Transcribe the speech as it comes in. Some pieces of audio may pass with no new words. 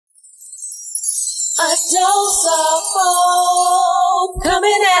Adoh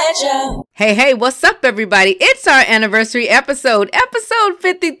coming at ya. Hey, what's up, everybody? It's our anniversary episode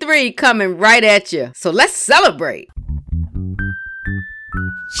 53, coming right at you. So let's celebrate.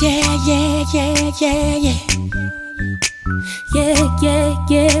 Yeah.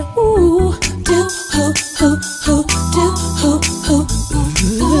 Ooh, do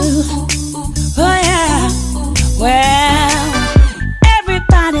oh yeah. Well,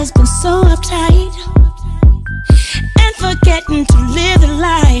 everybody's been so uptight and forgetting to live their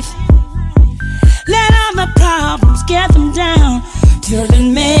life. Let all the problems get them down till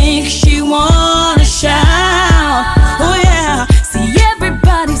it makes you wanna shout. Oh yeah. See,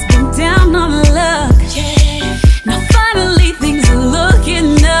 everybody's been down on luck. Yeah. Now finally things are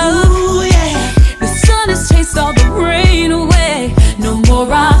looking up. Ooh, yeah. The sun has chased all the rain away. No more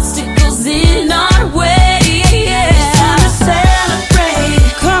obstacles in our way.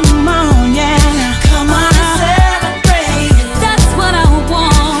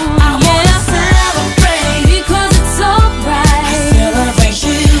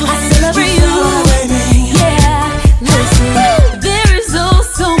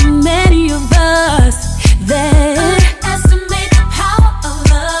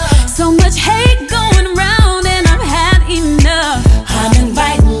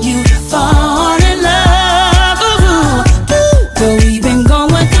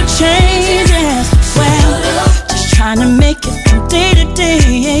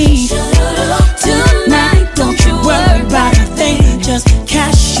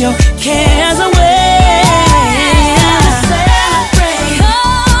 Your cares away. Celebrate.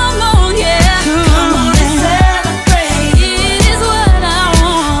 Come on, yeah. Come on and celebrate. It is what I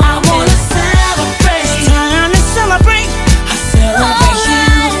want. I wanna celebrate. It's time to celebrate. I celebrate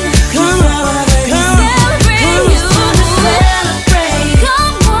you. Come on, celebrate you. Celebrate.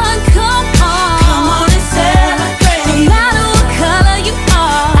 Come on. Come on and celebrate. No matter what color you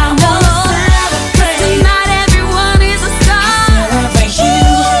are, I wanna celebrate. Tonight everyone is a star. I celebrate you.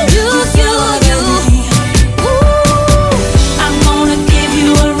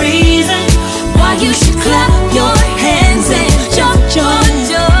 You should clap your hands and jump joy.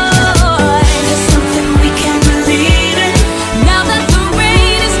 There's something we can believe in. Now that the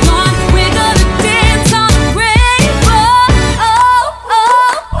rain is gone, we're gonna dance on the rainbow.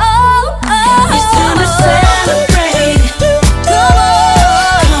 It's time to celebrate.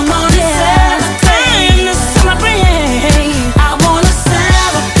 Come on and celebrate. I wanna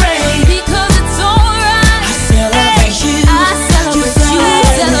celebrate because it's alright. I celebrate you. I celebrate you.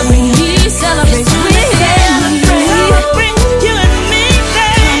 Celebrate me. Celebrate.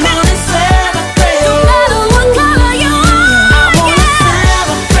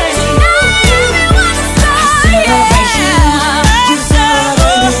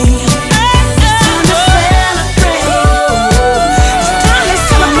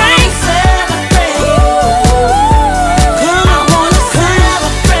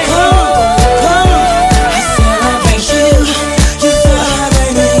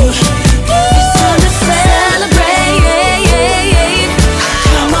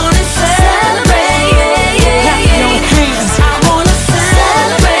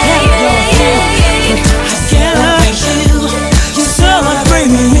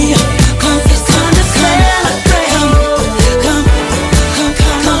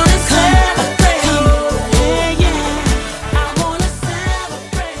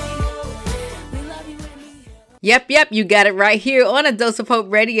 Yep, you got it right here on A Dose of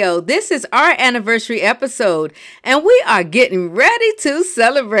Hope Radio. This is our anniversary episode, and we are getting ready to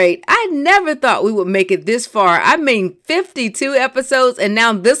celebrate. I never thought we would make it this far. I mean, 52 episodes, and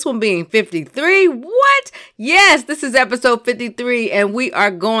now this one being 53. What? Yes, this is episode 53, and we are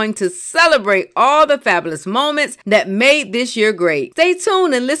going to celebrate all the fabulous moments that made this year great. Stay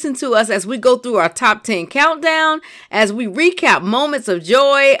tuned and listen to us as we go through our top 10 countdown, as we recap moments of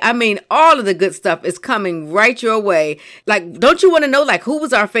joy. I mean, all of the good stuff is coming right your way. Like, don't you want to know, like, who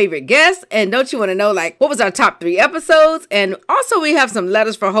was our favorite guest? And don't you want to know, like, what was our top 3 episodes? And also, we have some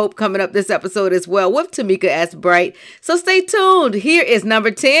letters for hope coming up this episode as well with Tamika S. Bright. So stay tuned. Here is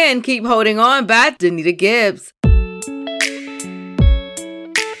number 10, Keep Holding On by Danita Gibbs.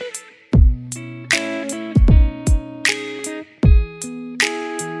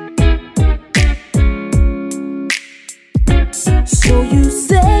 So you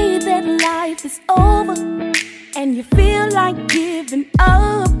say that life is over and you feel like giving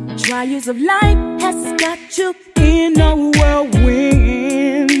up. Trials of life has got you in a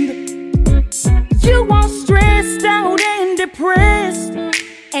whirlwind. You are stressed out and depressed,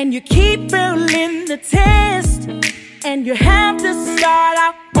 and you keep failing the test, and you have to start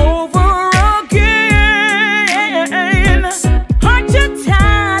out over again.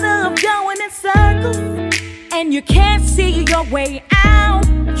 you can't see your way out,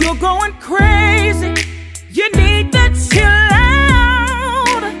 you're going crazy. You need to chill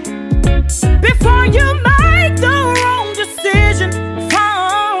out before you make the wrong decision.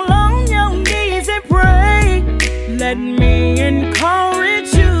 Fall on your knees and pray. Let me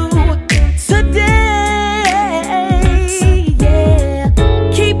encourage you today. Yeah,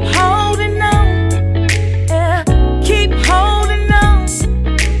 keep holding on. Yeah, keep holding on.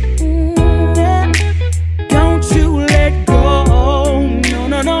 Yeah. Don't you let go. No,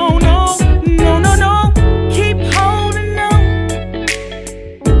 no, no, no, no, no, no. Keep holding on.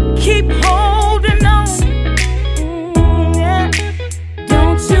 Keep holding on. Yeah.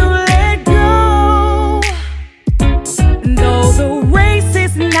 Don't you let go. Though the race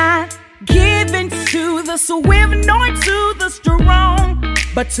is not given to the swift nor to the strong,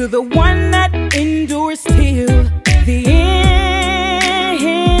 but to the one that endures till the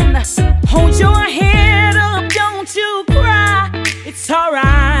end. Hold your head up, don't you cry. It's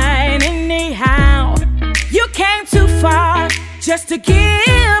alright anyhow. You came too far just to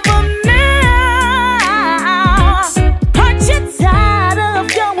give up now. Aren't you tired of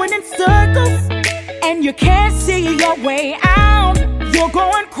going in circles and you can't see your way out? You're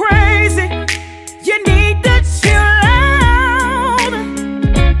going crazy. You need to chill out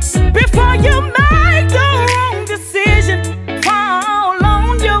before you make the wrong decision. Fall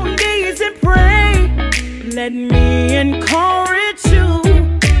on your knees and pray. Let me encourage you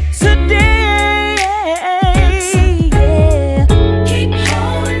today. Yeah. Keep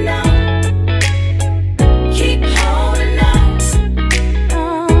holding on. Keep holding on.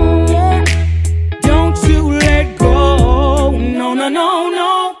 Oh, yeah. Don't you let go. No, no, no,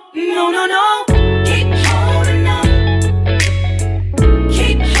 no. No, no, no. Keep holding on.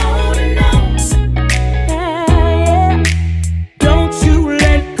 Keep holding on. Yeah. Don't you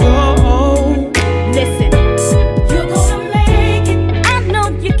let go. Listen, you're gonna make it. I know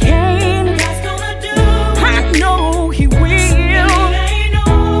you can. God's gonna do it. I know He will.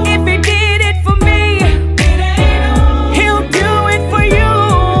 If He did it for me, He'll do it for you.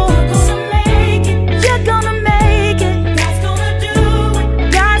 You're gonna make it. God's gonna do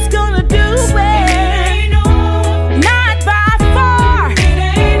it. God's gonna do it. Not by far.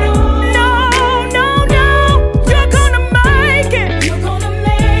 No, no, no. You're gonna make it. You're gonna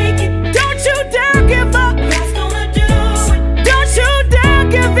make it. Don't you dare give up. God's gonna do it. Don't you dare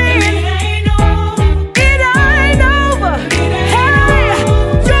give in. It ain't over. Hey,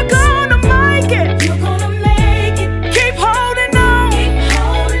 you're gonna make it. You're gonna make it. Keep holding on. Keep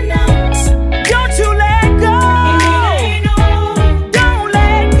holding on. Don't you let go. Don't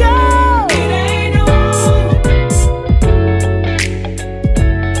let go.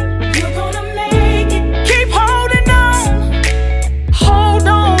 You're gonna make it. Keep holding on. Hold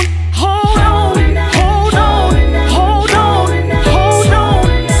on. Hold on. Hold on. Hold on. Hold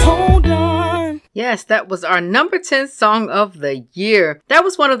on. Hold on. Yes, that was our number 10 song of the year. That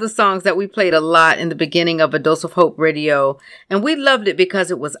was one of the songs that we played a lot in the beginning of A Dose of Hope Radio. And we loved it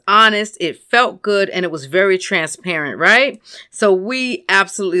because it was honest, it felt good, and it was very transparent, right? So we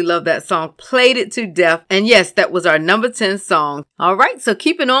absolutely love that song, played it to death. And yes, that was our number 10 song. All right, so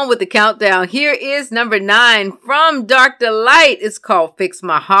keeping on with the countdown, here is number 9 from Dark Delight. It's called Fix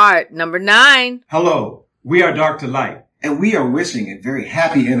My Heart. Number 9. Hello, we are Dr. Light, And we are wishing a very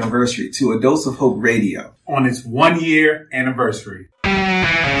happy anniversary to A Dose of Hope Radio on its 1-year anniversary.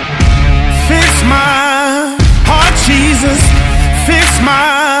 Fix my heart, Jesus. Fix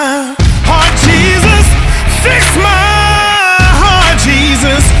my heart, Jesus. Fix my heart,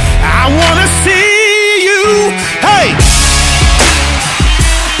 Jesus. I want to see you. Hey!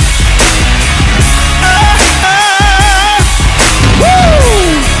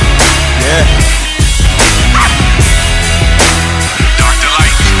 Woo! Yeah. Dr.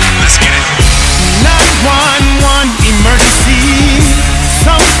 Light, let's get it. 911 emergency.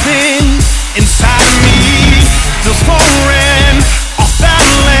 Something inside of me feels foreign, off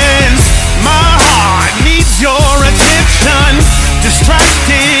balance. My heart needs your attention.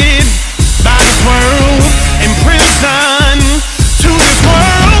 Distracted by this world, in prison to this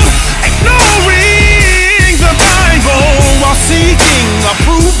world, ignoring the Bible while seeking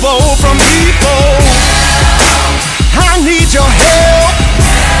approval from people. I need your help.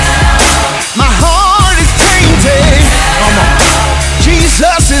 My heart is tainted. Come on.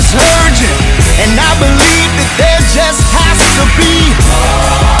 Jesus is urgent, and I believe that there just has to be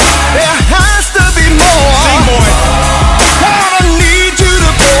more. Sing, boy. God, I need you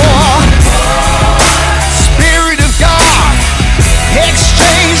to pour. Spirit of God,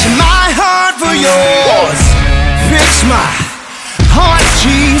 exchange my heart for yours. Fix my heart,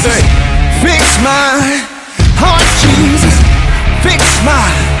 Jesus. Fix my heart, Fix my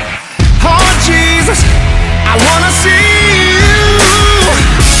heart, Jesus. I wanna see you.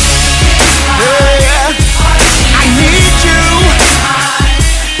 Yeah, I need you.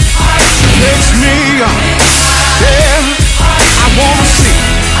 Fix me. Yeah, I wanna see.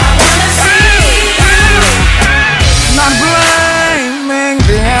 Not blaming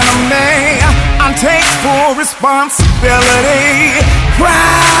the enemy. I take full responsibility.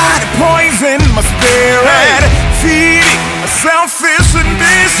 Pride poison my spirit, feeding a selfish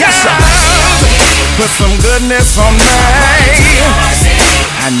ambition. Yes, sir. Put some goodness on me,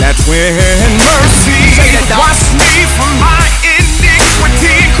 and that's when mercy wash me from my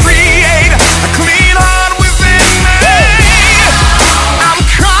iniquity and create a clean heart within me. I'm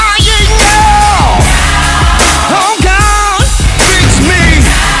crying now. Oh God, fix me.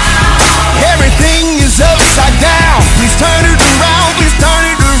 Everything is upside down. Please turn it around. Please turn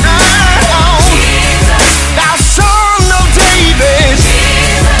it around. Thou son of David.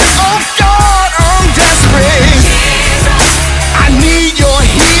 Oh God, I'm desperate. I need your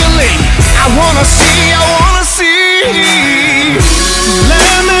healing. I wanna see.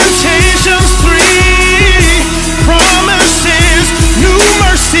 Lamentations 3 promises new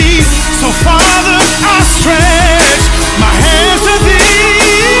mercy. So Father, I stretch my hands to thee.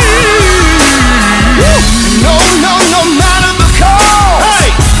 No matter the cost. Hey,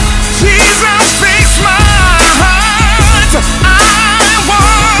 Jesus, fix my heart. I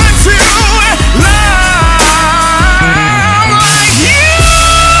want to love like you.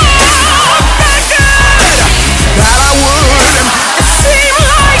 Thank God that I would. It seemed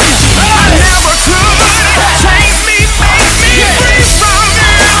like I never could. Change me, make me free from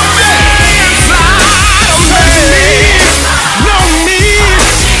the inside of me. Know me,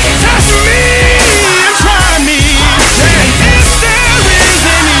 touch me, and try me. And if there is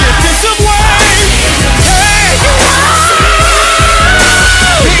any offensive way, hey,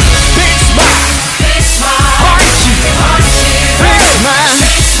 fix my heart, fix my heart, fix my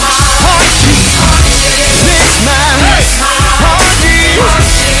heart, hey.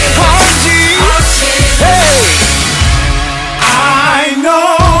 I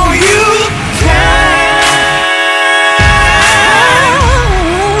know you can.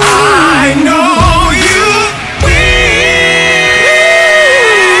 I know you will.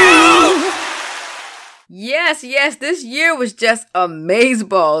 Yes, this year was just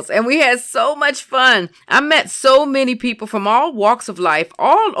amazeballs, and we had so much fun. I met so many people from all walks of life,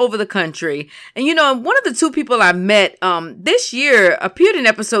 all over the country. And one of the two people I met this year appeared in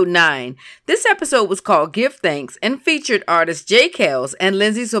episode 9. This episode was called Give Thanks and featured artists Jay Kells and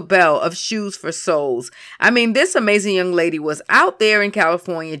Lindsay Sobel of Shoes for Souls. I mean, this amazing young lady was out there in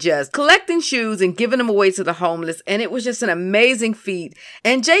California just collecting shoes and giving them away to the homeless, and it was just an amazing feat.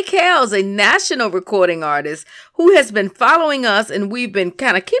 And Jay Kells, a national recording artist who has been following us, and we've been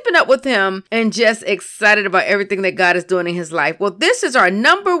kind of keeping up with him and just excited about everything that God is doing in his life. Well, this is our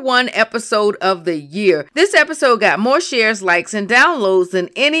number 1 episode of the year. This episode got more shares, likes, and downloads than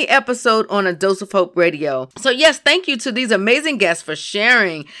any episode on A Dose of Hope Radio. So yes, thank you to these amazing guests for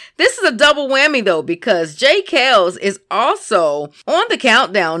sharing. This is a double whammy though, because Jay Kells is also on the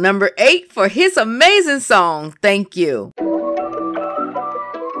countdown, number 8, for his amazing song, Thank You.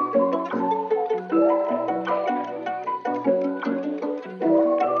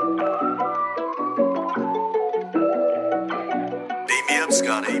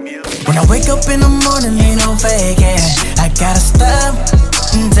 When I wake up in the morning, ain't no faking. I gotta stop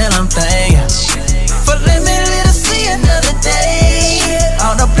until I'm thanking for letting me live to see another day.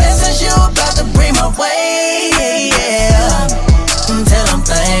 All the blessings you about to bring my way, yeah. Until I'm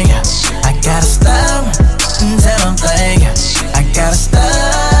thanking, I gotta stop until I'm thanking. I gotta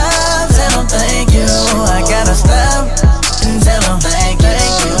stop until I'm thank you. I gotta stop until I'm thank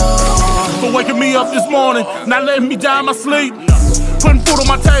you. For waking me up this morning, not letting me die in my sleep. Putting food on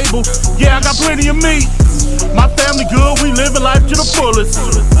my table, yeah, I got plenty of meat. My family good, we living life to the fullest.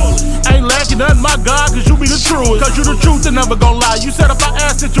 Ain't lacking nothing, my God, cause you be the truest. Cause you the truth and never gon' lie. You said if I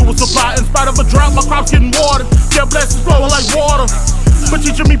asked that you would supply. In spite of a drought, my crops getting watered. Yeah, blessings flowing like water. For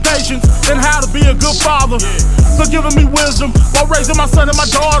teaching me patience and how to be a good father. For giving me wisdom while raising my son and my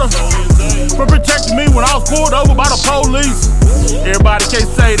daughter. For protecting me when I was pulled over by the police. Everybody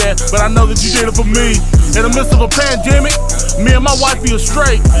can't say that, but I know that you did it for me. In the midst of a pandemic, me and my wife feel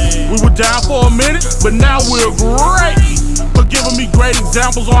straight. We were down for a minute, but now we're great. For giving me great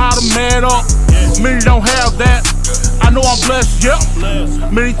examples on how to man up. Many don't have that. I know I'm blessed, yep.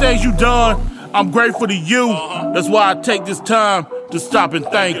 Many things you done, I'm grateful to you. That's why I take this time to stop and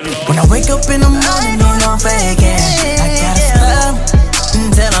thank you. When I wake up in the morning, ain't no faking. I gotta stop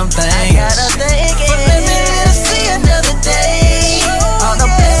until I'm thanking. For letting me live to see another day.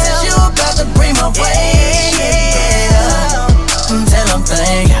 way. Tell them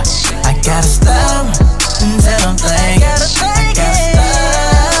thank you. I gotta stop. Tell them thank you. I gotta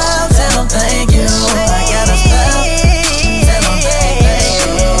stop. Tell them thank you. I gotta stop. Tell them thank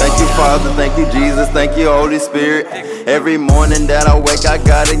you. Thank you, Father. Thank you, Jesus. Thank you, Holy Spirit. Every morning that I wake, I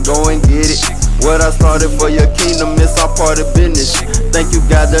gotta go and get it. What I started for your kingdom is all part of business. Thank you,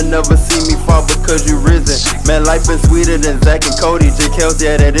 God, that never see me fall because you risen. Man, life been sweeter than Zach and Cody. J. Kels,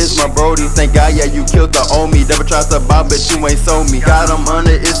 yeah, that is my brody. Thank God, yeah, you killed the old me. Never tried to buy, but you ain't sold me. God, I'm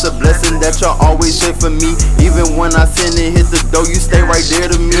under, it's a blessing that you're always here for me. Even when I sin and hit the door, you stay right there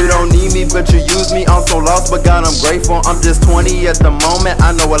to me. You don't need me, but you use me. I'm so lost, but God, I'm grateful. I'm just 20 at the moment.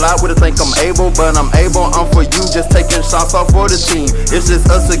 I know a lot would think I'm able, but I'm able. I'm for you, just taking shots off for the team. It's just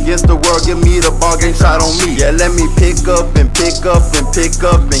us against the world. Give me the ball, game shot on me. Yeah, let me pick up and pick up and pick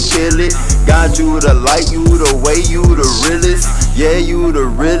up and kill it. God, you the light, you the way, you the realest. Yeah, you the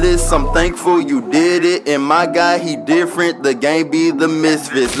realest. I'm thankful you did it. And my guy, he different. The game be the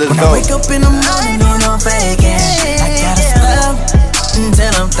misfits. Let's go. Wake up in the morning and I'm faking. I gotta stop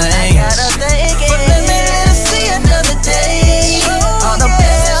until I'm thanking. For let me let us see another day. All the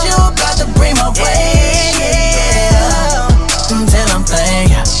blessings you about to bring my way. Until I'm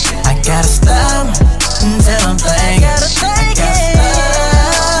thanking. I gotta stop until I'm thanking. I gotta stop.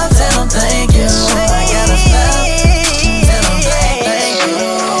 Tell them thank you. I gotta stop. Tell them thank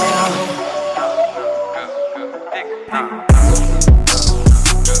you.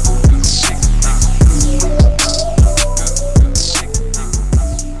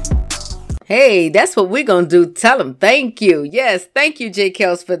 Hey, that's what we're going to do. Tell them thank you. Yes, thank you, J.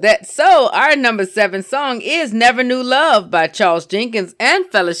 Kels, for that. So, our number 7 song is Never Knew Love by Charles Jenkins and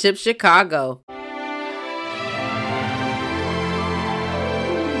Fellowship Chicago.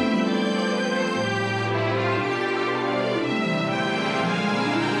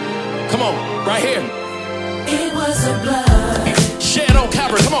 Come on, right here. It was a blood Shed on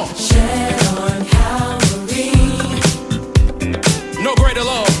Calvary, come on. shed on Calvary. No greater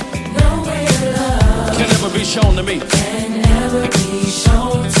love No greater love can never be shown to me. can ever be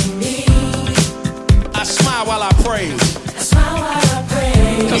shown to me. I smile while I praise, I smile while I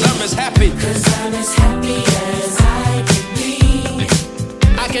pray, cause I'm as happy. 'cause I'm as happy as I can be.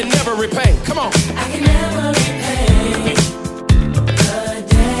 I can never repay. Come on. I can never repay the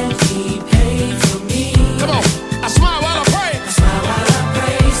debt he paid for me. Come on. I smile while I praise.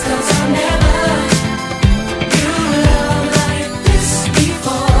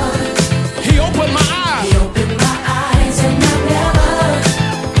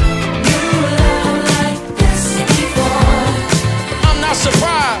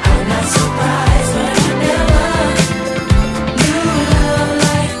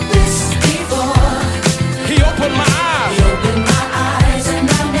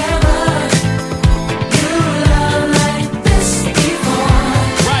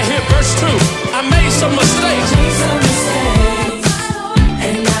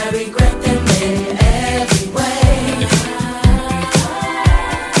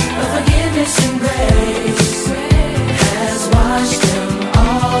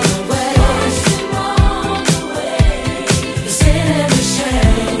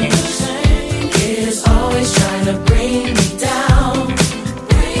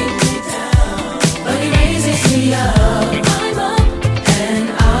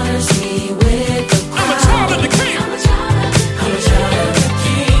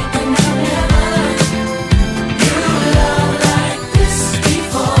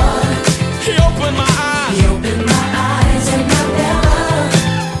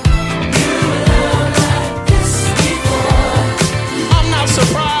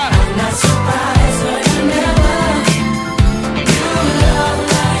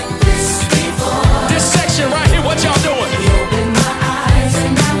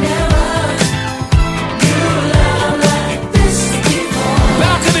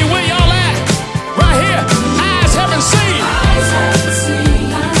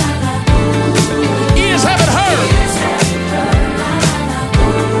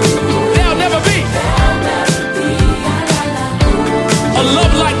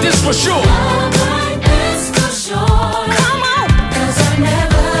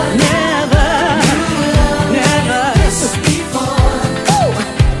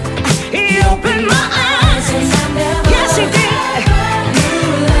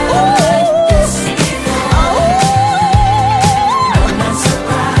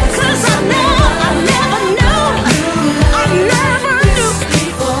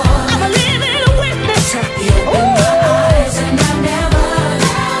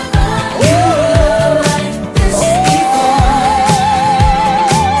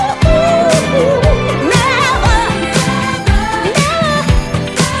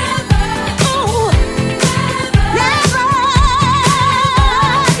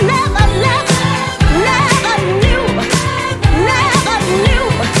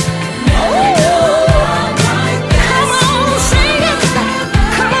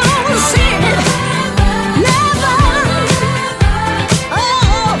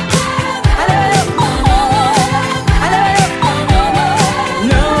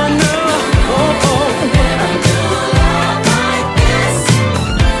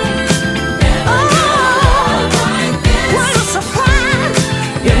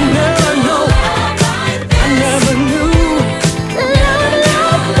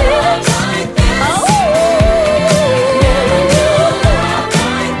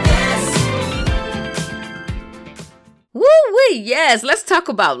 yes, let's talk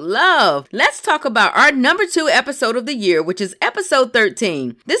about love. Let's talk about our number 2 episode of the year, which is episode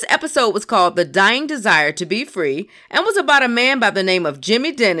 13. This episode was called The Dying Desire to Be Free and was about a man by the name of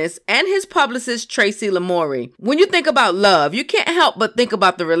Jimmy Dennis and his publicist Tracy Lamourie. When you think about love, you can't help but think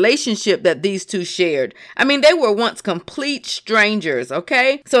about the relationship that these two shared. I mean, they were once complete strangers,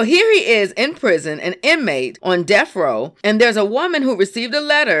 okay? So here he is in prison, an inmate on death row, and there's a woman who received a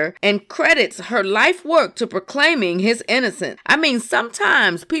letter and credits her life work to proclaiming his innocence. I mean,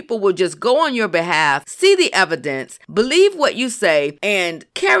 sometimes people will just go on your behalf, see the evidence, believe what you say, and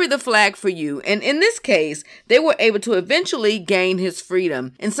carry the flag for you. And in this case, they were able to eventually gain his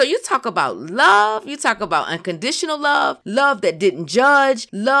freedom. And so you talk about love, you talk about unconditional love, love that didn't judge,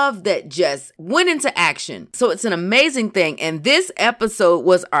 love that just went into action. So it's an amazing thing. And this episode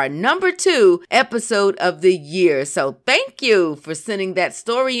was our number 2 episode of the year. So thank you for sending that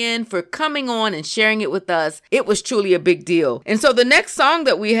story in, for coming on and sharing it with us. It was truly a big deal. And so the next song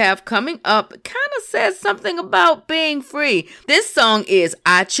that we have coming up kind of says something about being free. This song is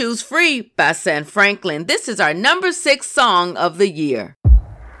I Choose Free by Sam Franklin. This is our number 6 song of the year.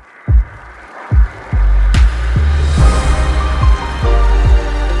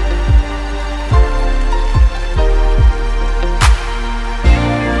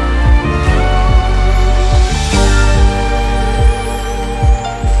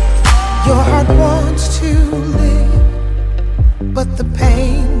 Your heart wants to live, but the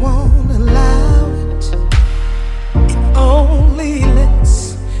pain won't allow it. It only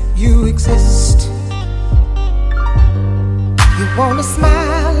lets you exist. You wanna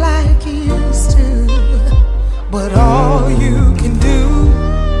smile like you used to, but all you can do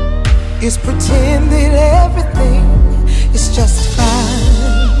is pretend that everything is just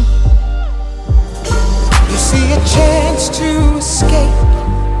fine. You see a chance to escape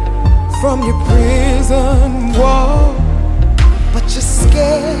from your prison wall, but you're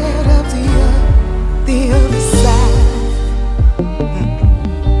scared of the other side.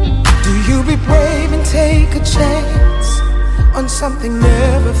 Do you be brave and take a chance on something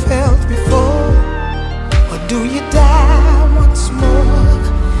never felt before? Or do you die once more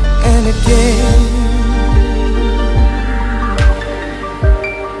and again?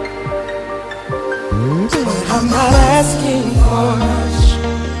 But I'm not asking for much,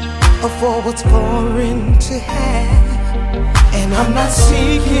 or for what's foreign to have, and I'm not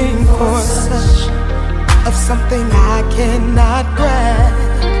seeking for such of something I cannot grab.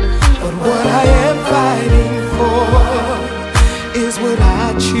 But what I am fighting for is what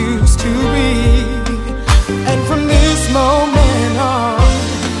I choose to be. And from this moment on,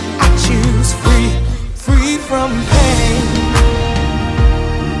 I choose free, free from pain,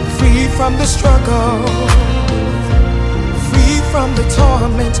 free from the struggle, free from the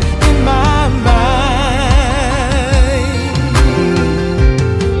torment in my mind,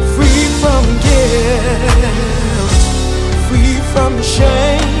 free from guilt, free from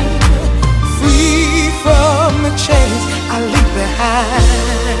shame, free from the chains I leave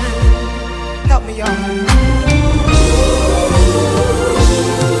behind. Help me, y'all.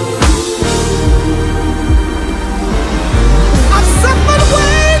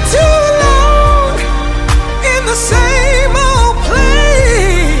 Same old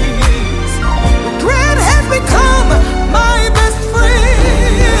place. Regret has become my best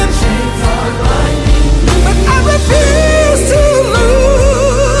friend, but I refuse to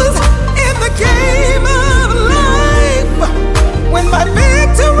lose in the game of life. When my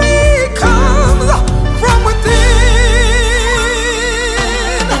victory comes from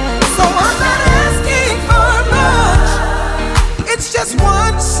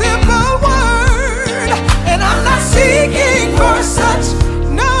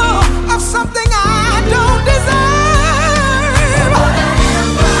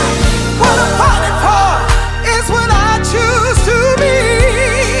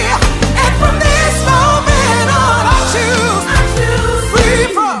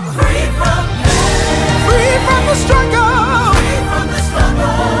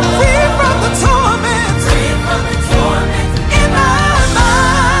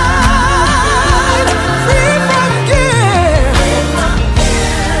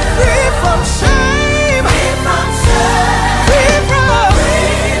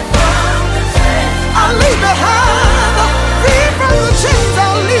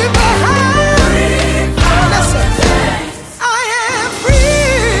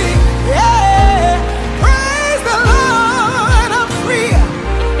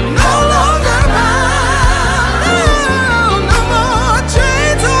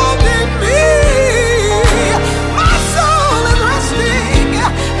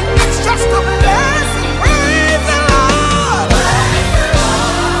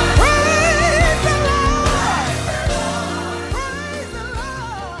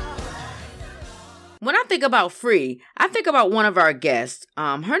think about free, I think about one of our guests.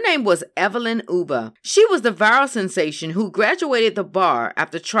 Her name was Evelyn Uba. She was the viral sensation who graduated the bar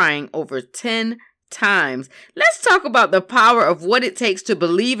after trying over 10 times. Let's talk about the power of what it takes to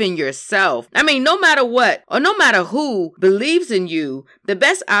believe in yourself. I mean, no matter what or no matter who believes in you, the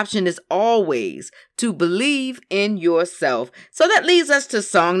best option is always to believe in yourself. So that leads us to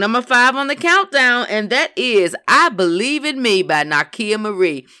song number 5 on the countdown, and that is I Believe in Me by Nakia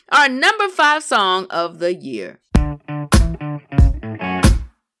Marie, our number 5 song of the year.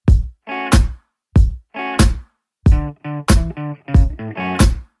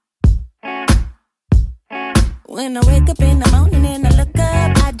 When I wake up in the morning and I look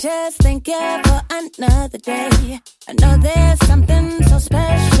up, I just thank you for another day. I know there's something so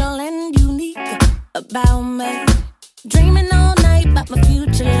special and unique about me. Dreaming all night about my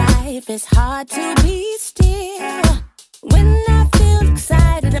future life, it's hard to be still. When I feel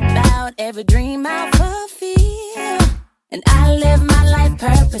excited about every dream I fulfill. And I live my life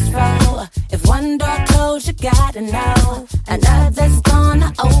purposeful. If one door closed, you gotta know another's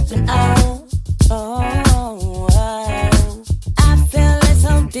gonna open up. I feel it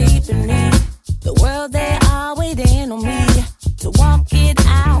so deep in me. The world, they are waiting on me to walk it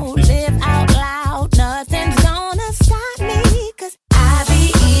out, live out loud. Nothing's gonna stop me, 'cause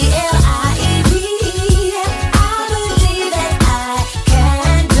I-B-E-L-I-E-V. I believe that I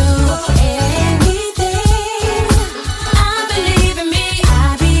can do anything. I believe in me.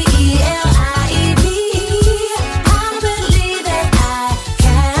 I-B-E-L-I-E-V. I believe that I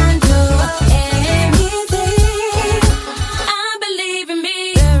can do anything. I believe in me.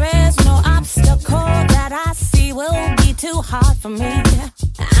 There is no obstacle that I see will be too hard for me.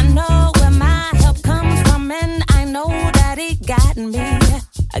 I know where my help comes from, and I know that it got me.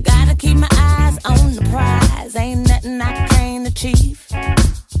 I gotta keep my eyes on the prize. Ain't nothing I can't achieve.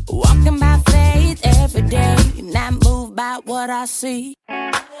 Walking by faith every day, not moved by what I see. I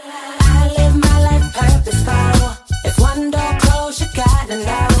live my life purposeful. If one door closed, you gotta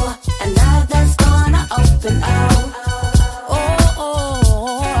know another's gonna open up.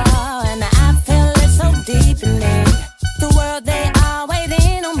 And I feel it so deep in me. The world, they are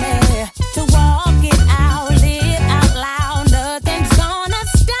waiting on me to walk it out, live out loud. Nothing's gonna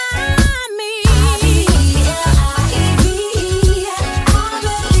stop me. I-B-E-L-I-E-V. I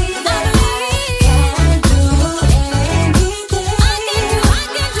believe that I can do anything. I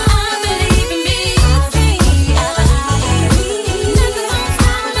believe in me. I-B-E-L-I-E-V. Nothing gonna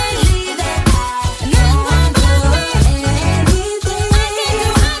stop me. Nothing gonna block me. Anything.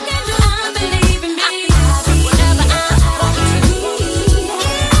 I believe in me. Whatever I want to be.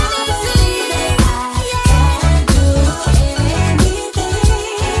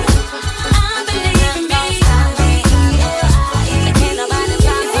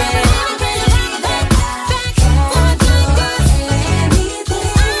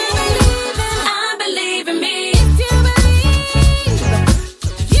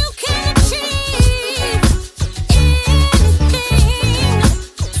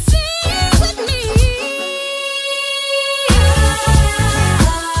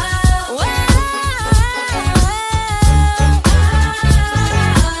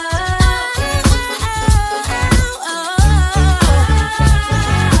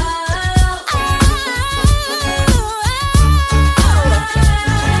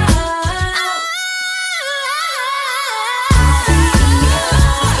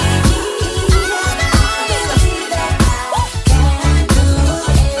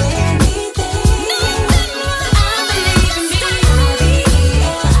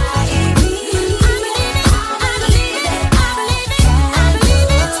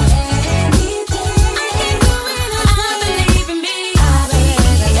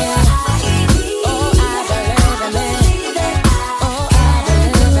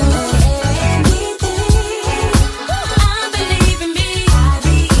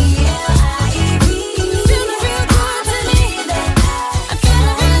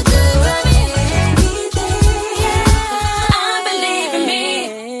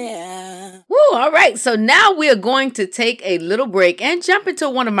 So now we are going to take a little break and jump into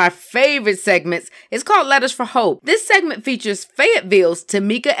one of my favorite segments. It's called Letters for Hope. This segment features Fayetteville's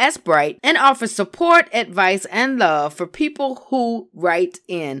Tamika S. Bright and offers support, advice, and love for people who write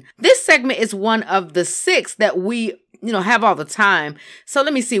in. This segment is one of the 6 that we have all the time. So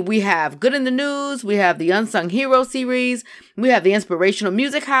let me see. We have Good in the News. We have the Unsung Hero series. We have the Inspirational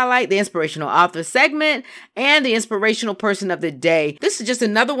Music Highlight, the Inspirational Author segment, and the Inspirational Person of the Day. This is just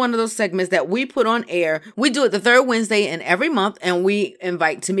another one of those segments that we put on air. We do it the third Wednesday in every month, and we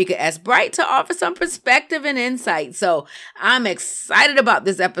invite Tamika S. Bright to offer some perspective and insight. So I'm excited about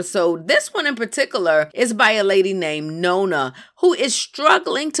this episode. This one in particular is by a lady named Nona, who is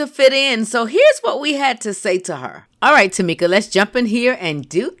struggling to fit in. So here's what we had to say to her. All right, Tamika, let's jump in here and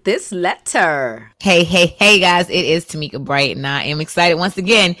do this letter. Hey, guys. It is Tamika Bright, and I am excited once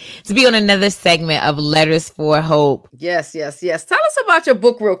again to be on another segment of Letters for Hope. Yes. Tell us about your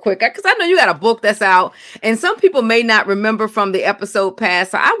book real quick, because I know you got a book that's out, and some people may not remember from the episode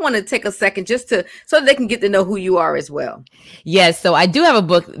past. So I want to take a second just so they can get to know who you are as well. Yes, so I do have a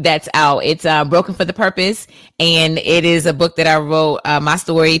book that's out. It's Broken for the Purpose, and it is a book that I wrote, my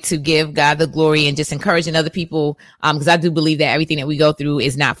story to give God the glory and just encouraging other people, because I do believe that everything that we go through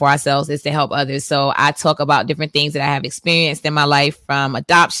is not for ourselves, it's to help others. So I talk about different things that I have experienced in my life, from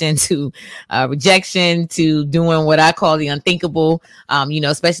adoption to rejection to doing what I call the unthinkable,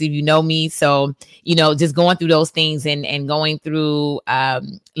 especially if you know me. So, just going through those things and going through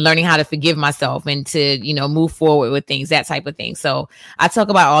learning how to forgive myself and to, move forward with things, that type of thing. So I talk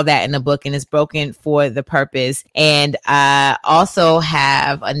about all that in the book, and it's Broken for the Purpose. And I also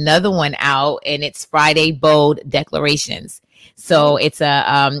have another one out, and it's Friday Bold Declarations. So it's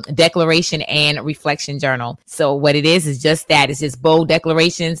a declaration and reflection journal. So what it is just that. It's just bold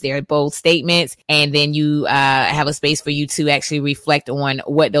declarations. They're bold statements. And then you have a space for you to actually reflect on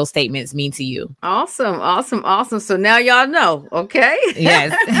what those statements mean to you. Awesome. So now y'all know, okay?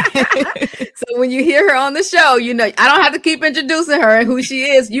 Yes. So when you hear her on the show, I don't have to keep introducing her and who she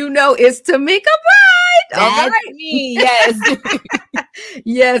is. It's Tamika Bright. That's me. Yes.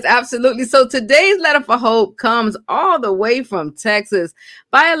 Yes, absolutely. So today's Letter for Hope comes all the way from Texas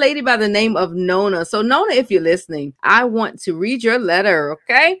by a lady by the name of Nona. So Nona, if you're listening, I want to read your letter,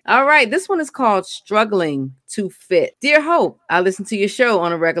 okay? All right, this one is called Struggling to Fit. Dear Hope, I listen to your show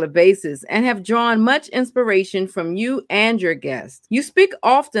on a regular basis and have drawn much inspiration from you and your guests. You speak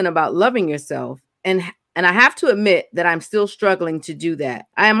often about loving yourself, and I have to admit that I'm still struggling to do that.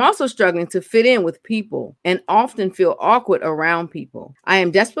 I am also struggling to fit in with people and often feel awkward around people. I am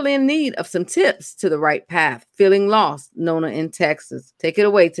desperately in need of some tips to the right path. Feeling lost, Nona in Texas. Take it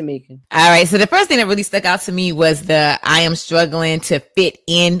away, Tamika. All right. So the first thing that really stuck out to me was I am struggling to fit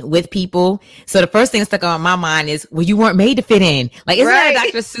in with people. So the first thing that stuck out in my mind is, well, you weren't made to fit in. Like, isn't that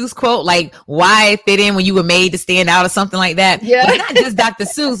a Dr. Seuss quote? Like, why fit in when you were made to stand out or something like that? Yeah. But it's not just Dr.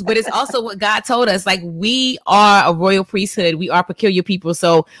 Seuss, but it's also what God told us. Like, we are a royal priesthood. We are peculiar people.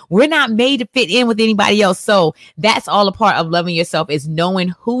 So we're not made to fit in with anybody else. So that's all a part of loving yourself, is knowing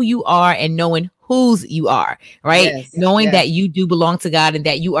who you are and knowing whose you are, right? Yes, knowing that you do belong to God and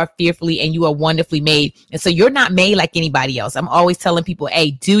that you are fearfully and you are wonderfully made. And so you're not made like anybody else. I'm always telling people,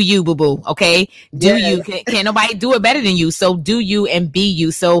 hey, do you, boo-boo, okay? Do you. Can't nobody do it better than you. So do you and be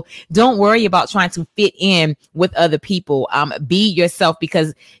you. So don't worry about trying to fit in with other people. Be yourself,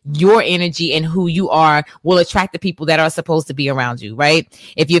 because your energy and who you are will attract the people that are supposed to be around you, right?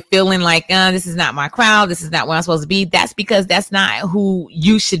 If you're feeling like, this is not my crowd, this is not where I'm supposed to be, that's because that's not who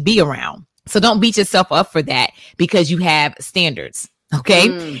you should be around. So don't beat yourself up for that, because you have standards.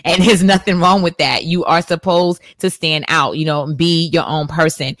 Okay. And there's nothing wrong with that. You are supposed to stand out, be your own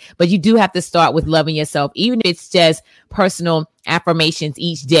person, but you do have to start with loving yourself, even if it's just personal affirmations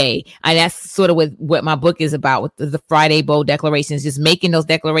each day. And that's sort of what my book is about, with the Friday Bold Declarations, just making those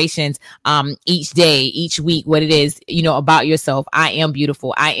declarations each day, each week, what it is, about yourself. I am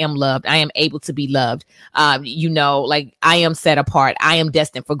beautiful. I am loved. I am able to be loved. Like, I am set apart. I am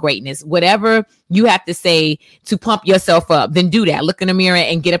destined for greatness. Whatever you have to say to pump yourself up, then do that. Look in the mirror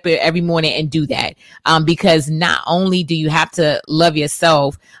and get up every morning and do that. Because not only do you have to love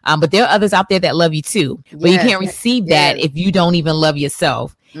yourself, but there are others out there that love you too. But you can't receive that if you don't even love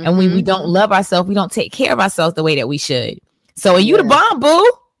yourself. And when we don't love ourselves, we don't take care of ourselves the way that we should. So are you the bomb,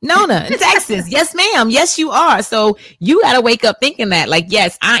 boo? Nona in Texas. Yes, ma'am. Yes, you are. So you got to wake up thinking that, like,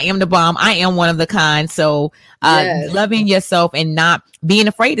 yes, I am the bomb. I am one of the kind. So loving yourself and not being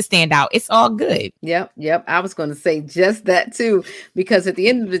afraid to stand out. It's all good. Yep. I was going to say just that too, because at the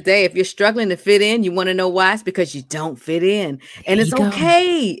end of the day, if you're struggling to fit in, you want to know why? It's because you don't fit in, and it's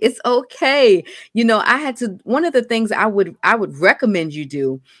okay. It's okay. One of the things I would recommend you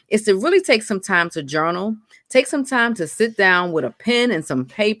do is to really take some time to journal. Take some time to sit down with a pen and some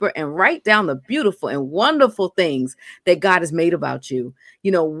paper and write down the beautiful and wonderful things that God has made about you.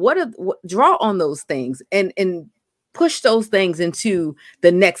 Draw on those things and push those things into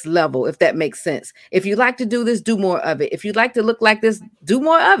the next level, if that makes sense. If you like to do this, do more of it. If you like to look like this, do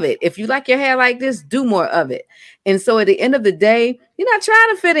more of it. If you like your hair like this, do more of it. And so at the end of the day, you're not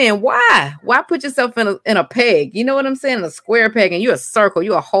trying to fit in. Why put yourself in a peg? You know what I'm saying? A square peg, and you're a circle.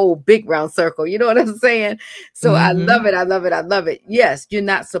 You're a whole big round circle. You know what I'm saying? So I love it. I love it. I love it. Yes, you're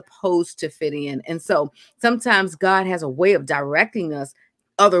not supposed to fit in. And so sometimes God has a way of directing us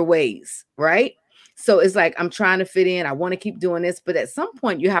other ways, right? So it's like, I'm trying to fit in. I want to keep doing this. But at some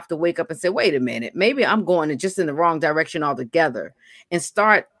point, you have to wake up and say, wait a minute, maybe I'm going just in the wrong direction altogether, and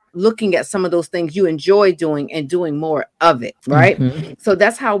start looking at some of those things you enjoy doing and doing more of it, right? So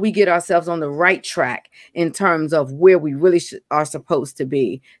that's how we get ourselves on the right track in terms of where we really are supposed to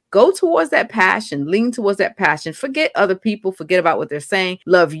be. Go towards that passion, lean towards that passion, forget other people, forget about what they're saying,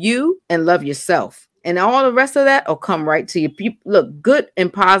 love you and love yourself. And all the rest of that will come right to you. Look, good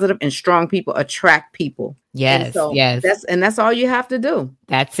and positive and strong people attract people. Yes, yes. That's all you have to do.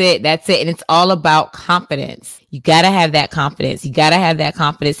 That's it. And it's all about confidence. You got to have that confidence. You got to have that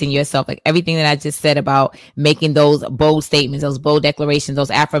confidence in yourself. Like everything that I just said about making those bold statements, those bold declarations,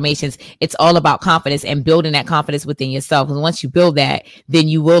 those affirmations, it's all about confidence and building that confidence within yourself. And once you build that, then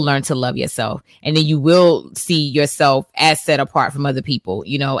you will learn to love yourself. And then you will see yourself as set apart from other people,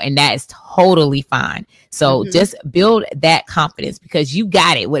 and that is totally fine. So just build that confidence, because you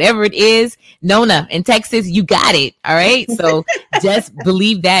got it. Whatever it is, Nona in Texas, you got it. All right. So just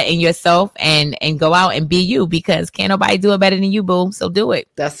believe that in yourself and go out and be you, because can't nobody do it better than you, boo. So do it.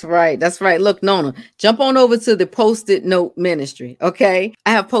 That's right. That's right. Look, Nona, jump on over to the Post-it Note Ministry. Okay.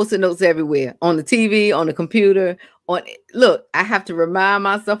 I have Post-it notes everywhere, on the TV, on the computer. Look, I have to remind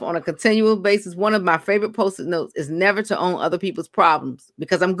myself on a continual basis. One of my favorite Post-it notes is never to own other people's problems,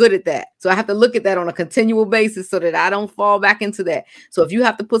 because I'm good at that. So I have to look at that on a continual basis so that I don't fall back into that. So if you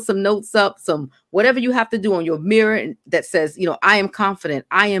have to put some notes up, whatever you have to do on your mirror that says, I am confident,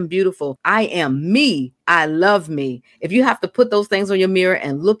 I am beautiful, I am me, I love me. If you have to put those things on your mirror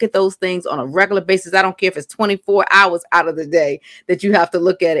and look at those things on a regular basis, I don't care if it's 24 hours out of the day that you have to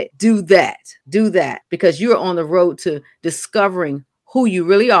look at it. Do that, because you're on the road to discovering who you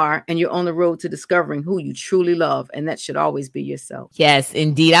really are, and you're on the road to discovering who you truly love. And that should always be yourself. Yes,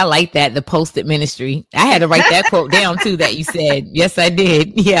 indeed. I like that. The Post-it Ministry. I had to write that quote down too that you said. Yes, I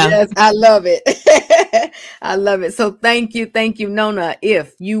did. Yeah. Yes, I love it. I love it. So thank you, Nona.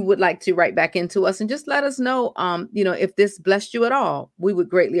 If you would like to write back into us and just let us know, if this blessed you at all, we would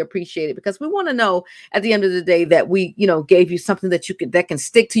greatly appreciate it, because we want to know at the end of the day that we, gave you something that that can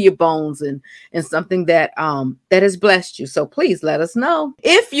stick to your bones and something that has blessed you. So please let us know.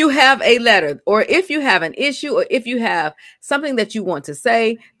 If you have a letter, or if you have an issue, or if you have something that you want to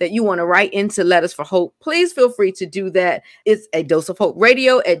say, that you want to write into Letters for Hope, please feel free to do that. It's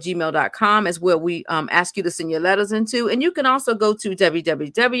adoseofhoperadio@gmail.com is where we ask you to send your letters into. And you can also go to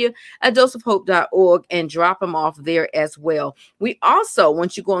www.adoseofhope.org and drop them off there as well. We also,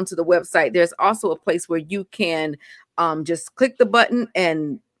 once you go onto the website, there's also a place where you can just click the button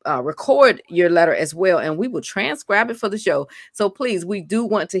and record your letter as well, and we will transcribe it for the show. So please, we do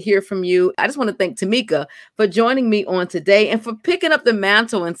want to hear from you. I just want to thank Tamika for joining me on today and for picking up the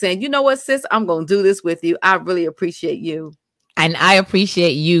mantle and saying, you know what, sis, I'm going to do this with you. I really appreciate you. And I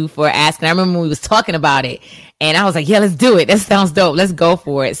appreciate you for asking. I remember when we was talking about it, and I was like, yeah, let's do it. That sounds dope. Let's go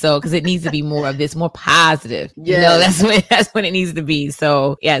for it. So, because it needs to be more of this, more positive. Yes. That's what it needs to be.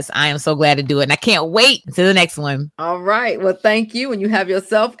 So yes, I am so glad to do it. And I can't wait until the next one. All right. Well, thank you. And you have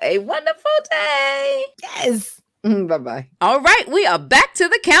yourself a wonderful day. Yes. Bye-bye. All right, we are back to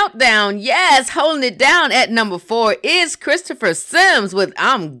the countdown. Yes, holding it down at number 4 is Christopher Sims with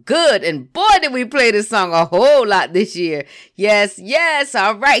I'm Good. And boy, did we play this song a whole lot this year. Yes.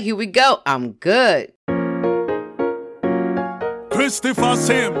 All right, here we go. I'm Good. Christopher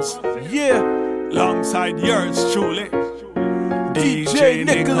Sims. Yeah. Alongside yours truly, DJ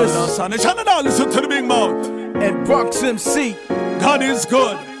Nicholas. And listen to the big mouth. And Bronx MC. God is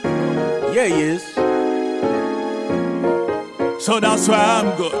good. Yeah, he is. So that's why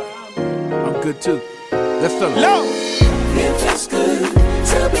I'm good. I'm good too. Let's start. Low. It feels good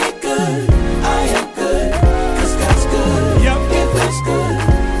to be good. I am good, 'cause God's good. Yep. It feels good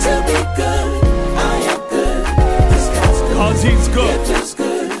to be good. I am good, 'cause God's good. 'Cause he's good. It feels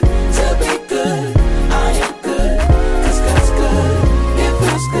good to be good. I am good, 'cause God's good. It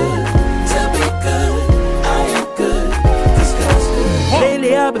feels good to be good. I am good, 'cause God's good.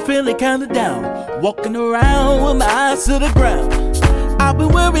 Lately I've been feeling kinda down, walking around with my eyes to the ground. I've been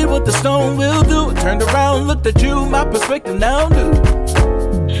worried what the storm will do. Turned around, looked at you, my perspective now new.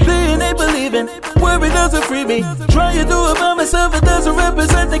 Seeing ain't believing, worry doesn't free me. Trying to do it by myself, it doesn't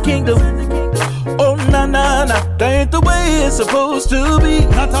represent the kingdom. Oh, nah, nah, nah, that ain't the way it's supposed to be.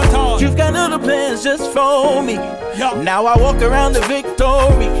 Not at all. You've got other plans just for me. Now I walk around the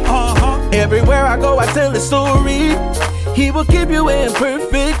victory. Everywhere I go, I tell a story. He will keep you in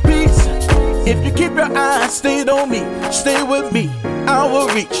perfect peace. If you keep your eyes stayed on me, stay with me. I will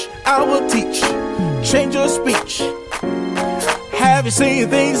reach, I will teach, change your speech. Have you seen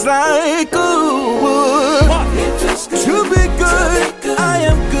things like, ooh, to be good, I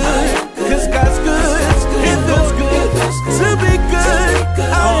am good, cause God's good. It feels good to be good,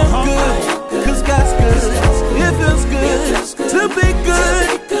 I am good, cause God's good. It feels good to be good,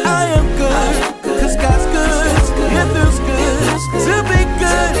 I am good, cause God's good. It feels good to be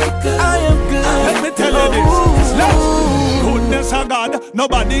good, I am good. Let me tell you this. Goodness of God,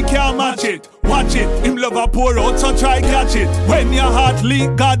 nobody can match it. Watch it, him love a pour out, so try catch it. When your heart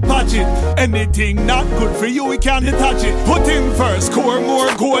leak, God patch it. Anything not good for you, we can't detach it. Put him first, score more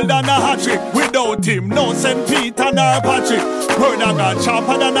gold than a hat trick. Without him, no St. Peter nor Patrick. Word of God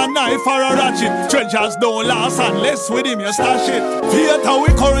sharper than a knife or a ratchet. Treasures don't last unless with him you stash it. Theater we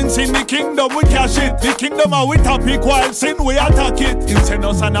currency, in the kingdom we cash it. The kingdom are we topic while sin we attack it. Him send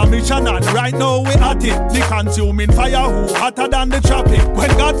us on a mission and right now we at it. The consuming fire who hotter than the traffic. When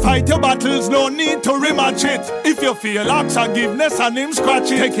God fight your battles, no need to rematch it. If you feel ask forgiveness and him scratch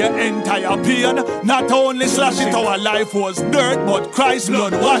it, take your entire pain, not only slash it. Our life was dirt, but Christ's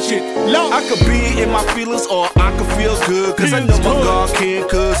blood wash it. Love. I could be in my feelings or I could feel good, cause I know my God can,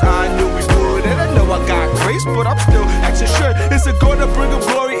 cause I knew he would. And I know I got grace, but I'm still asking sure. Is it gonna bring him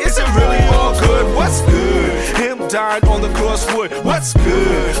glory? Is it really all good? What's good? Him dying on the cross wood. What's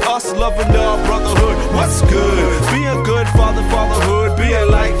good? Us loving our brotherhood. What's good? Being good fatherhood. Being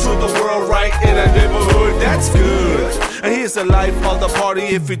light to the world right in a neighborhood. That's good. And here's the life of the party.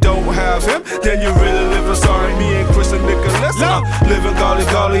 If you don't have him, then you really living sorry. Me and Chris and Nicholas, living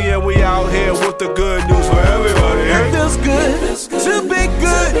golly, and we out here with the good news for everybody. It feels good to be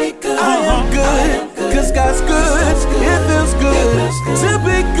good. I am good, cause God's good. It feels good to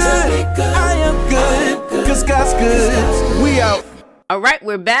be good. I am good, cause God's good. We out. All right,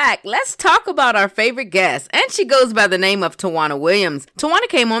 we're back. Let's talk about our favorite guest. And she goes by the name of Tawana Williams. Tawana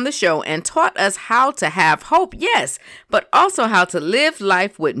came on the show and taught us how to have hope, yes, but also how to live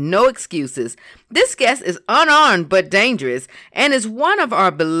life with no excuses. This guest is unarmed but dangerous and is one of our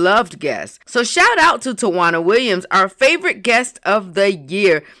beloved guests. So shout out to Tawana Williams, our favorite guest of the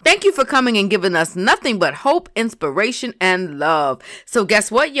year. Thank you for coming and giving us nothing but hope, inspiration, and love. So guess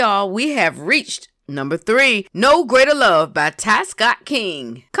what, y'all? We have reached number 3, No Greater Love by Ty Scott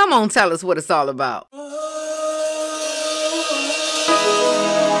King. Come on, tell us what it's all about.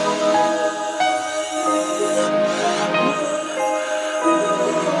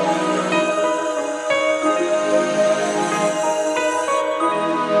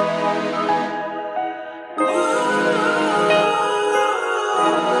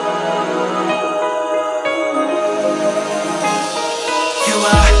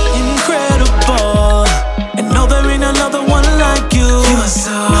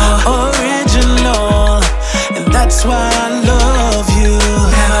 That's why I love you.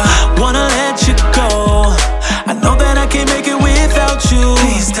 Never wanna let you go. I know that I can't make it without you.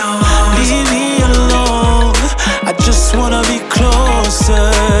 Please don't leave me alone. I just wanna be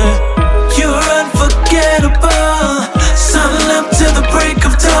closer. You're unforgettable. Sun up till the break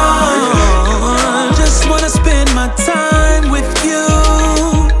of dawn. Just wanna spend my time with you.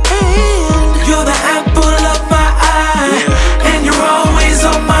 And you're the apple of my eye, and you're always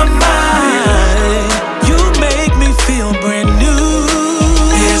on my mind. Feel brand new.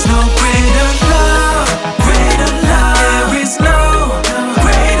 There's no greater love, greater love. There is no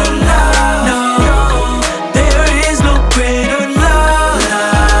greater love. No, there is no greater love.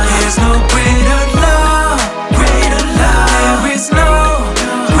 There's no greater love, greater love. There is no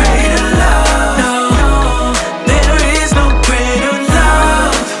greater love. No, there is no greater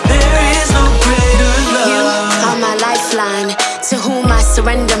love. There is no greater love. You are my lifeline, to whom I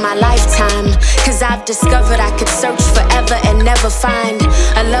surrender my lifetime. Cause I've discovered I could search forever and never find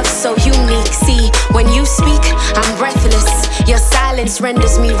a love so unique. See, when you speak, I'm breathless. Your silence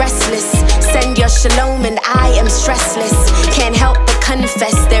renders me restless. Send your shalom and I am stressless. Can't help but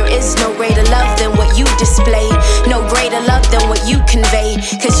confess there is no greater love than what you display. No greater love than what you convey.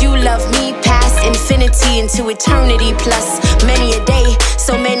 Cause you love me past infinity into eternity plus many a day.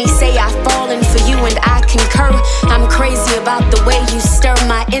 So many say I've fallen for you and I concur. I'm crazy about the way you stir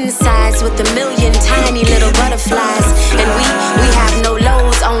my insides with a million tiny little butterflies. And we have no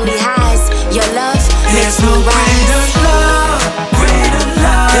lows, only highs. Your love makes me rise. Greater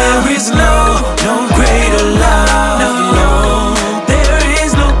love. There is no greater love. No, there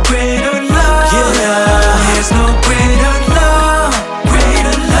is no greater love.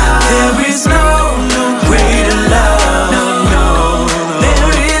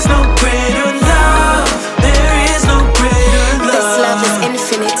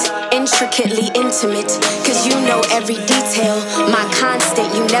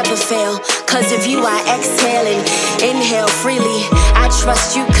 never fail. Cause of you I exhale and inhale freely. I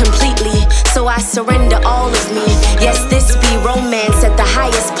trust you completely, so I surrender all of me. Yes, this be romance at the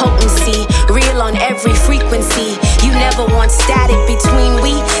highest potency, real on every frequency. You never want static between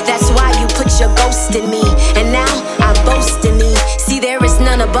we, that's why you put your ghost in me. And now I boast in me. See, there is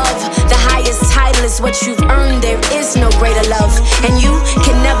none above. The highest title is what you've earned. There is no greater love, and you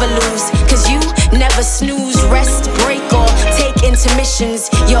can never lose, cause you never snooze, rest, break, or take intermissions.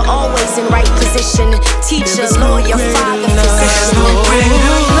 You're always in right position. Teacher, lawyer, father, physician.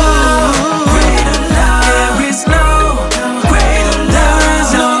 Greater love, greater love. There is no greater love. There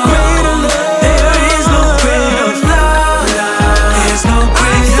is no greater love. There is no greater love. There's no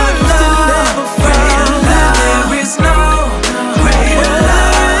greater love. Greater love. There is no greater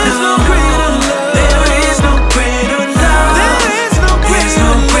love. There's no greater love. There is no greater love. There is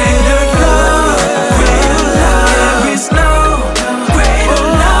no greater love. Greater love. There is no greater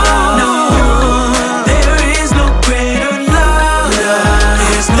love. No, there is no greater love.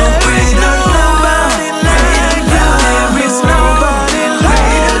 There's no greater love. There is nobody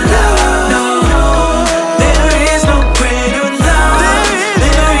greater love. No, there is no greater love.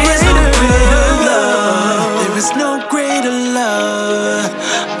 There is no greater love. There is no greater love.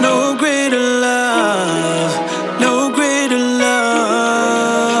 No greater love. No greater love.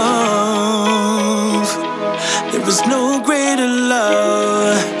 There is no greater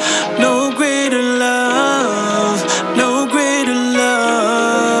love. No greater love. No greater love.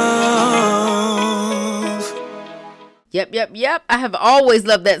 Yep. I have always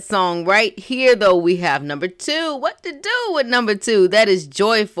loved that song. Right here, though, we have number 2. What to do with number 2? That is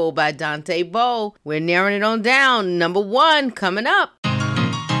Joyful by Dante Bowe. We're narrowing it on down. Number 1 coming up.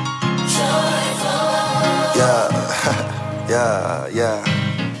 Yeah.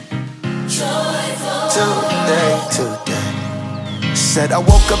 Today. Said I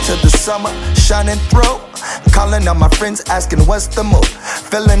woke up to the summer shining through. Calling on my friends, asking what's the move.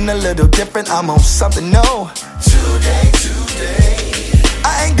 Feeling a little different, I'm on something new. Today.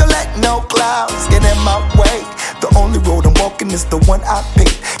 I ain't gonna let no clouds get in my way. The only road I'm walking is the one I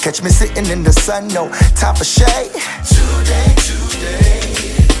picked. Catch me sitting in the sun, no time for shade. Today.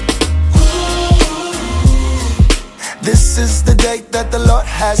 This is the day that the Lord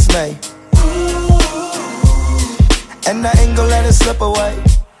has made, and I ain't gonna let it slip away.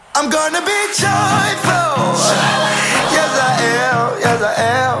 I'm gonna be joyful. Yes I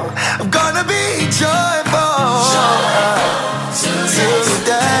am. I'm gonna be joyful.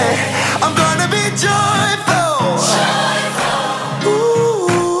 Today I'm gonna be joyful.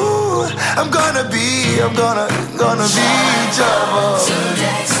 Ooh, I'm gonna be joyful.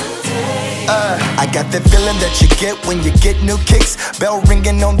 I got that feeling that you get when you get new kicks. Bell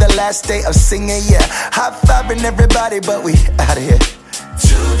ringing on the last day of singing, yeah. High-fiving everybody, but we out of here.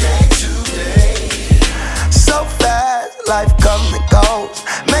 Today. So fast, life comes and goes.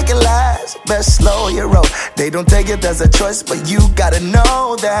 Make it last, best slow your roll. They don't take it as a choice, but you gotta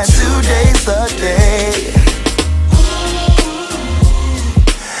know that today's the day.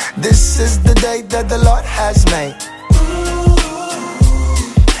 This is the day that the Lord has made,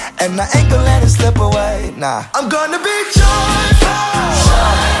 and I ain't gonna let it slip away, nah. I'm gonna be joyful.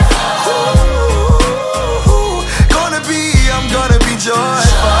 Ooh, I'm gonna be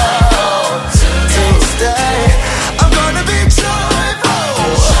joyful. Today, I'm gonna be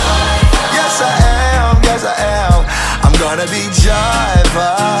joyful. Yes I am. I'm gonna be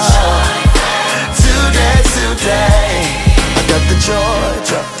joyful. Today. I got the joy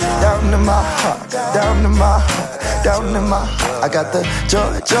down in my heart, down in my heart. I got the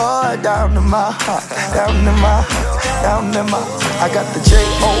joy down in my heart, down in my heart. I got the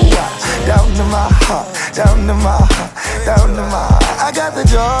J-O-Y down in my heart, down in my heart. I got the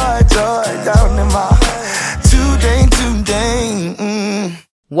joy down in my heart. Today.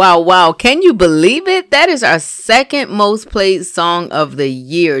 Wow. Can you believe it? That is our second most played song of the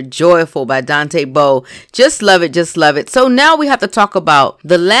year, Joyful by Dante Bowe. Just love it. So now we have to talk about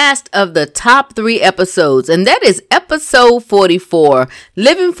the last of the top 3 episodes, and that is episode 44,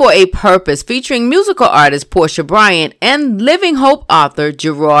 Living for a Purpose, featuring musical artist Portia Bryant and Living Hope author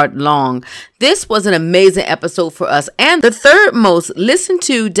Gerard Long. This was an amazing episode for us and the third most listened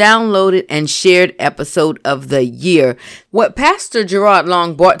to, downloaded, and shared episode of the year. What Pastor Gerard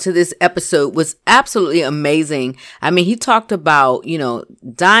Long brought to this episode was absolutely amazing. I mean, he talked about,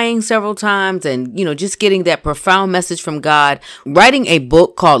 dying several times and, just getting that profound message from God, writing a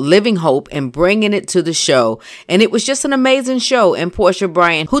book called Living Hope and bringing it to the show. And it was just an amazing show. And Portia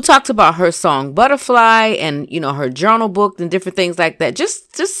Bryant, who talked about her song Butterfly and, her journal book and different things like that,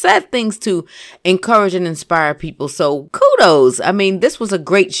 just said things to encourage and inspire people. So kudos. I mean, this was a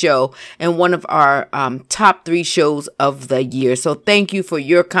great show and one of our top 3 shows of the year. So thank you for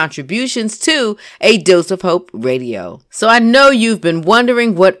your contributions to A Dose of Hope Radio. So I know you've been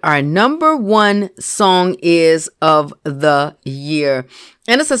wondering what our number 1 song is of the year.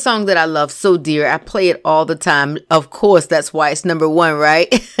 And it's a song that I love so dear. I play it all the time. Of course, that's why it's number 1,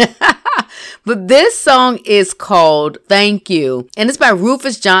 right? But this song is called Thank You. And it's by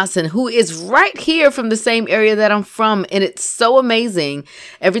Rufus Johnson, who is right here from the same area that I'm from. And it's so amazing.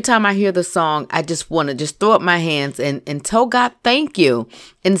 Every time I hear the song, I just want to just throw up my hands and tell God thank you.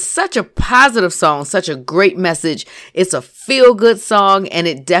 And such a positive song, such a great message. It's a feel-good song, and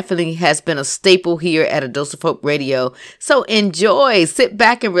it definitely has been a staple here at A Dose of Hope Radio. So enjoy, sit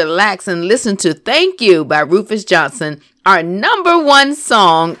back and relax and listen to Thank You by Rufus Johnson, our number 1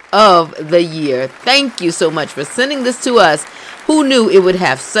 song of the year. Thank you so much for sending this to us. Who knew it would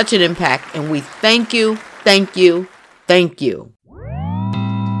have such an impact? And we thank you, thank you, thank you.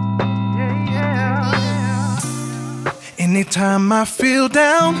 Anytime I feel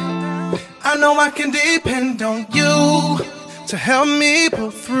down, I know I can depend on you to help me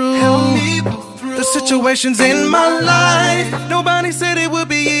pull through the situations in my life. Nobody said it would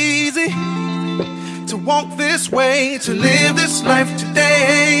be easy to walk this way, to live this life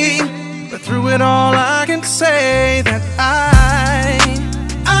today. But through it all, I can say that I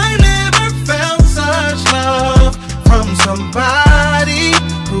never felt such love from somebody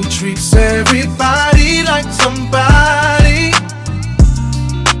who treats everybody like somebody.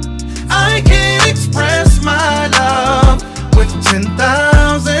 I can't express my love with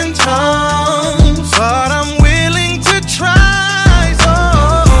 10,000 tongues, but I'm willing to try. So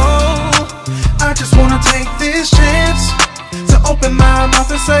I just wanna take this chance to open my mouth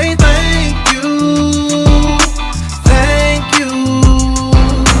and say thank you, thank you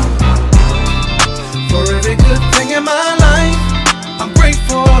for every good thing in my life. I'm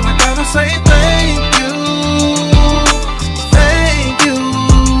grateful, I gotta say thank you, thank you.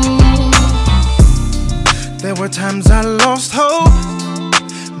 There were times I lost hope,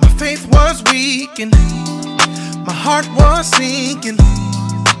 my faith was weak and my heart was sinking,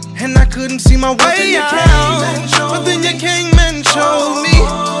 and I couldn't see my way out. But then you came and showed me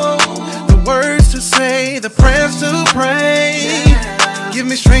the words to say, the prayers to pray. Give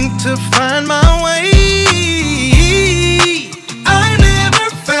me strength to find my way. I never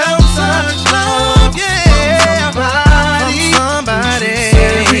felt such love, yeah, from somebody.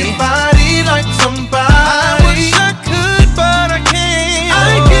 Everybody like somebody. I wish I could, but I can't.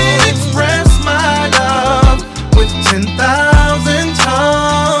 I can't express my love with 10,000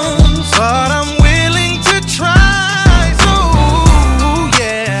 tongues, but I'm willing to try. So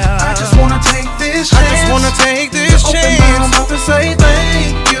yeah, I just wanna take this chance. I just wanna take this chance. Open my mouth and say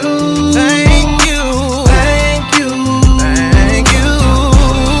thank you, thank you, thank you, thank you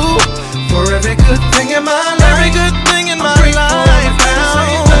for every good thing in my life. Every good thing in my life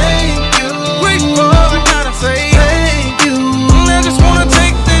now. Thank you. Grateful, I gotta say thank you. I just wanna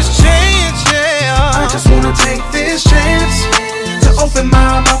take this chance, yeah. I just wanna take this chance to open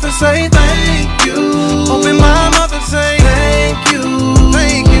my mouth and say thank you. Open my mouth and say thank you,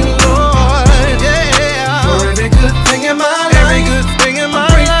 Lord, yeah. For every good thing in my life. Every good thing in my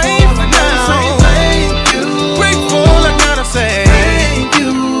life now. Say thank you. Grateful, I gotta say thank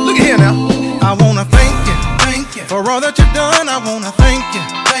you. Look here now. I wanna thank you for all that you've done. I wanna thank you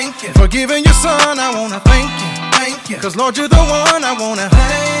for giving your son. I wanna thank you, cause Lord, you're the one. I wanna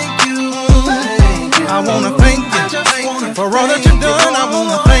thank you. I wanna thank you for all that you've done. I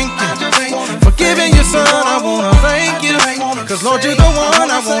wanna thank you for giving your son. I wanna thank you, cause Lord, you're the one.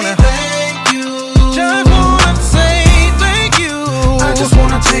 I wanna thank you. Just wanna say thank you. I just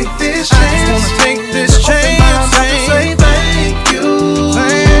wanna take this chance. I just wanna take this chance. Say thank you,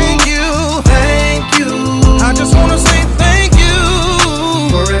 thank you, thank you. I just wanna say thank you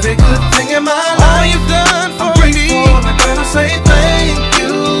for every good thing in my life. All you've done for me, I gotta say thank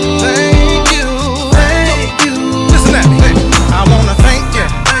you, thank you, thank you. Listen at me. I wanna thank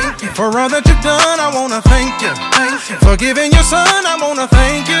you for all that you've done. I wanna thank you for giving your son. I wanna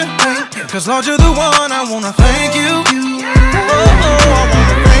thank you, cause Lord, you're the one. I wanna thank you. Oh, I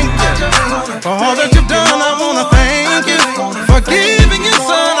wanna thank you for all that you've done. I wanna thank you for giving your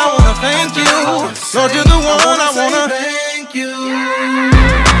son. I wanna thank you, Lord, you're the one. I wanna thank you.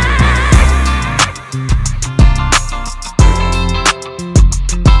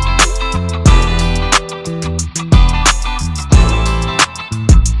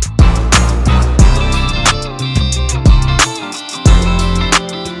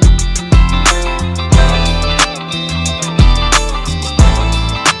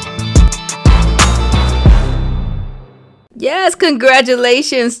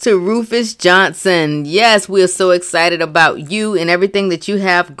 congratulations to Rufus Johnson. Yes, we are so excited about you and everything that you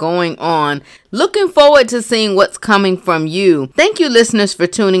have going on. Looking forward to seeing what's coming from you. Thank you, listeners, for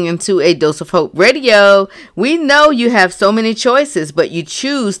tuning into A Dose of Hope Radio. We know you have so many choices, but you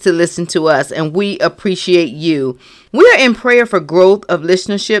choose to listen to us, and we appreciate you. We are in prayer for growth of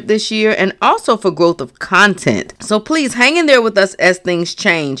listenership this year and also for growth of content. So please hang in there with us as things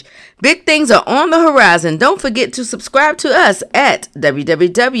change. Big things are on the horizon. Don't forget to subscribe to us at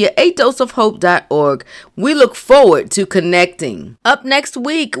www.adoseofhope.org. We look forward to connecting. Up next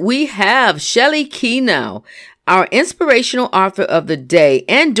week, we have Shelley Kenow, our inspirational author of the day,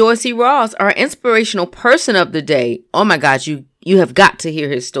 and Dorsey Ross, our inspirational person of the day. Oh my gosh, you have got to hear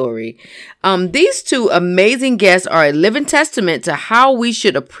his story. These two amazing guests are a living testament to how we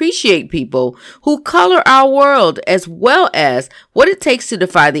should appreciate people who color our world, as well as what it takes to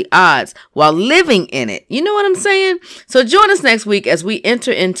defy the odds while living in it. You know what I'm saying? So join us next week as we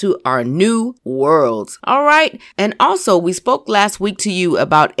enter into our new worlds. All right. And also, we spoke last week to you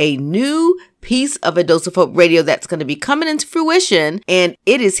about a new piece of A Dose of Hope Radio that's going to be coming into fruition, and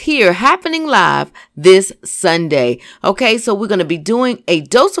it is here happening live this Sunday. Okay, so we're going to be doing A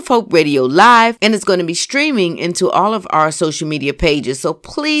Dose of Hope Radio live, and it's going to be streaming into all of our social media pages. So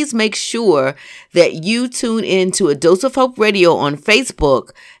please make sure that you tune in to A Dose of Hope Radio on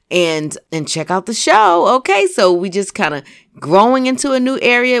Facebook and check out the show. Okay, so we just kind of growing into a new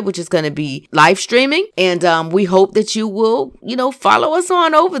area, which is going to be live streaming. And we hope that you will, follow us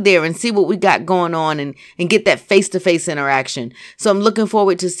on over there and see what we got going on and get that face-to-face interaction. So I'm looking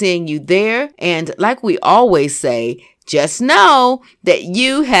forward to seeing you there. And like we always say, just know that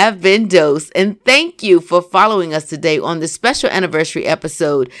you have been dosed, and thank you for following us today on this special anniversary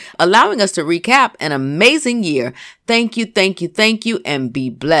episode, allowing us to recap an amazing year. Thank you, and be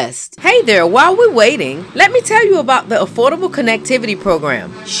blessed. Hey there, while we're waiting, let me tell you about the Affordable Connectivity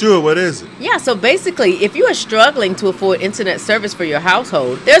Program. Sure, what is it? Yeah, so basically, if you are struggling to afford internet service for your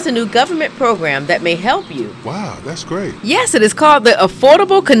household, there's a new government program that may help you. Wow, that's great. Yes, it is called the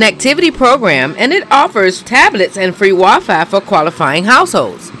Affordable Connectivity Program, and it offers tablets and free Wi-Fi for qualifying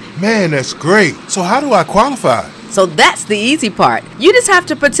households. Man, that's great. So how do I qualify? So that's the easy part. You just have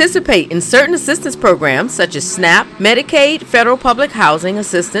to participate in certain assistance programs such as SNAP, Medicaid, Federal Public Housing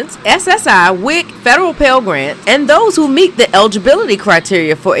Assistance, SSI, WIC, Federal Pell Grant, and those who meet the eligibility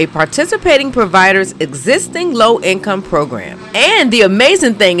criteria for a participating provider's existing low-income program. And the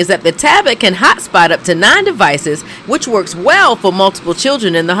amazing thing is that the tablet can hotspot up to 9 devices, which works well for multiple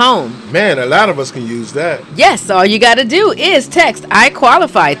children in the home. Man, a lot of us can use that. Yes, all you got to do is text I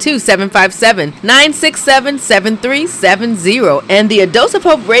qualify to 757-967-7370, and the A Dose of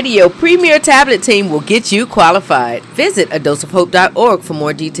Hope Radio Premier Tablet Team will get you qualified. Visit adoseofhope.org for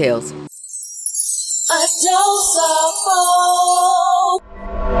more details. A dose of hope.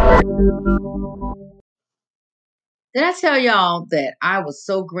 Did I tell y'all that I was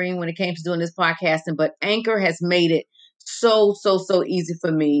so green when it came to doing this podcasting, but Anchor has made it so easy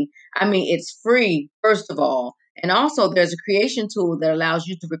for me. I mean, it's free, first of all. And also, there's a creation tool that allows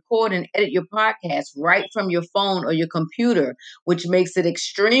you to record and edit your podcast right from your phone or your computer, which makes it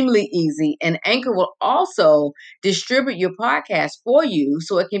extremely easy. And Anchor will also distribute your podcast for you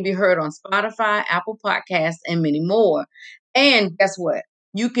so it can be heard on Spotify, Apple Podcasts, and many more. And guess what?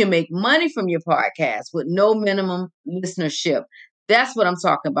 You can make money from your podcast with no minimum listenership. That's what I'm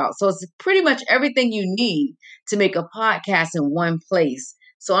talking about. So it's pretty much everything you need to make a podcast in one place.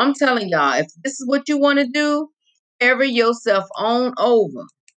 So I'm telling y'all, if this is what you want to do, carry yourself on over,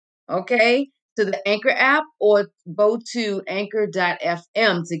 okay, to the Anchor app or go to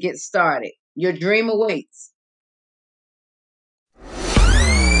anchor.fm to get started. Your dream awaits.